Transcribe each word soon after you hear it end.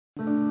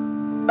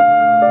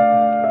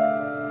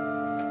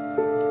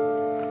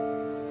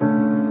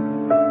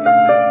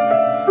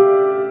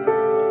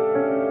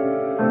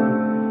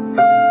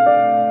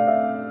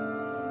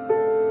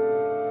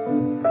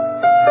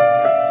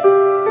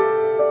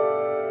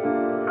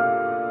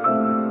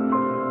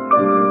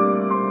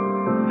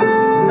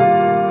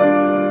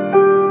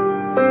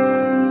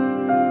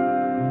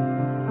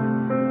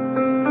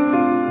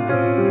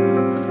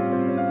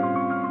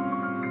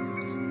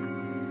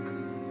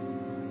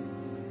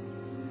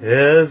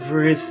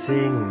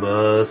Everything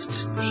must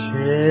change.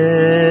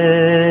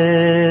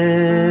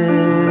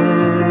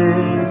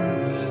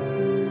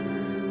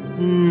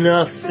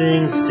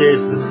 Nothing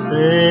stays the same.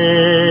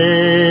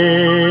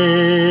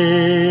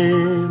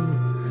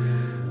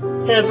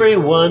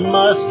 Everyone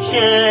must change.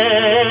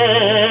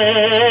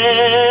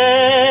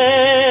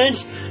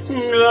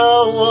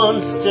 No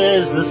one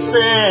stays the same.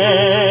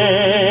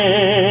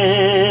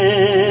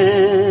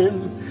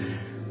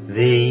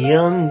 The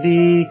young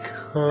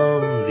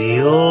become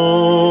the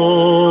old,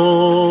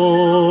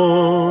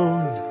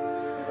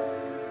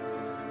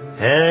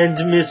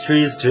 and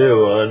mysteries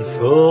do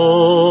unfold.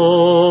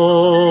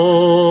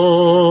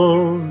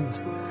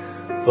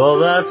 Well,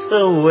 that's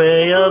the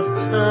way of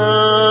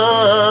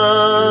time.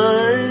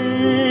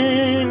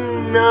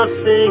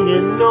 Nothing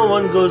and no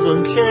one goes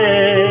unchanged.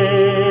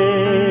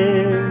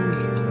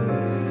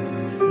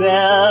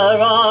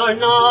 There are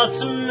not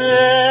many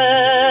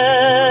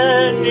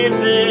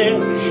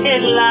things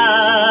in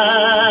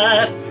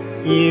life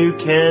you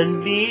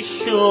can be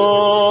sure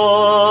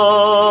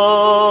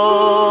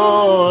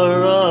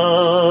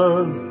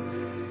of,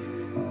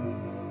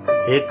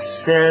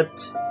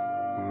 except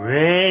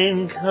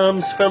rain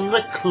comes from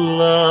the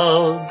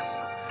clouds,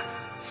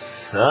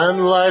 sun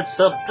lights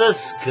up the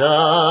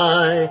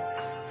sky,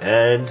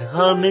 and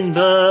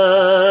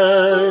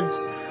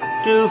hummingbirds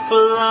do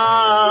fly.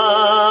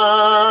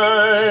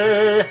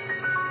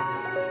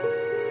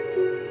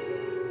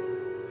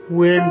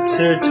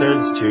 Winter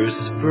turns to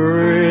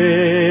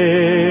spring.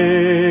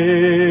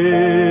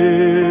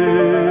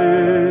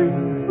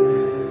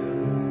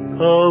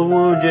 A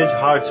wounded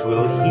heart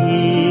will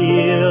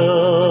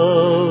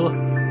heal,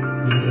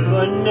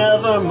 but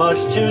never much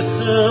too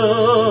soon.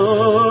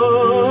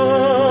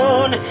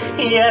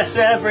 Yes,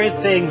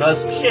 everything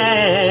must change.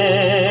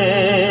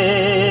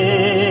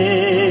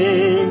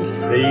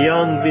 The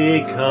young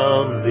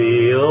become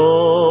the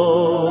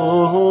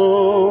old,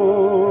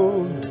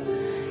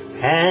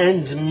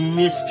 and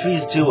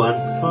mysteries do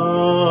unfold,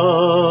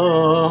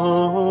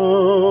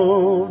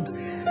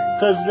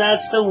 'cause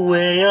that's the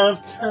way of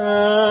time.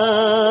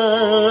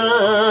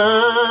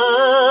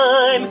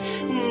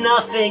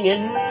 Nothing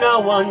and no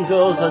one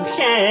goes unchanged.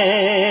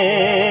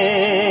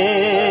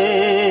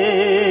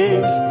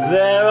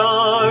 There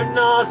are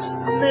not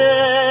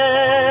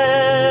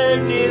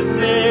many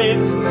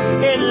things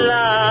in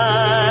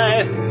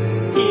life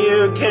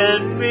you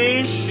can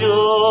be sure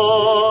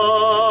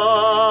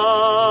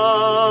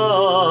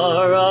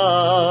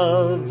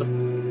of,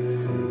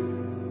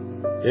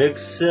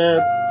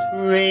 except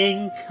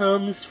rain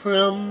comes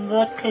from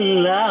the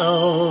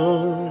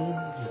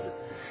clouds,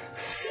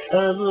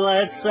 sun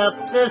lights up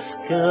the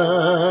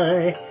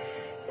sky,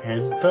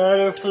 and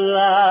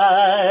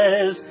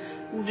butterflies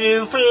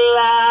do fly.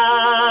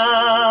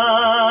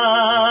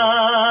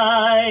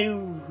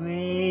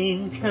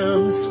 Rain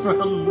comes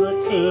from the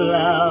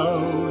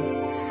clouds,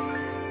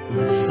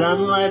 the sun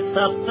lights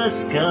up the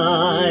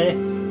sky,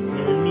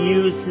 and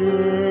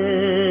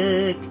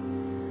music,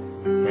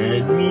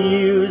 and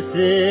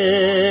music,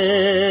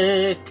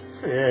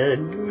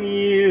 and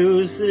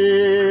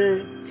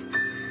music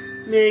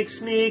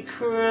makes me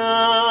cry.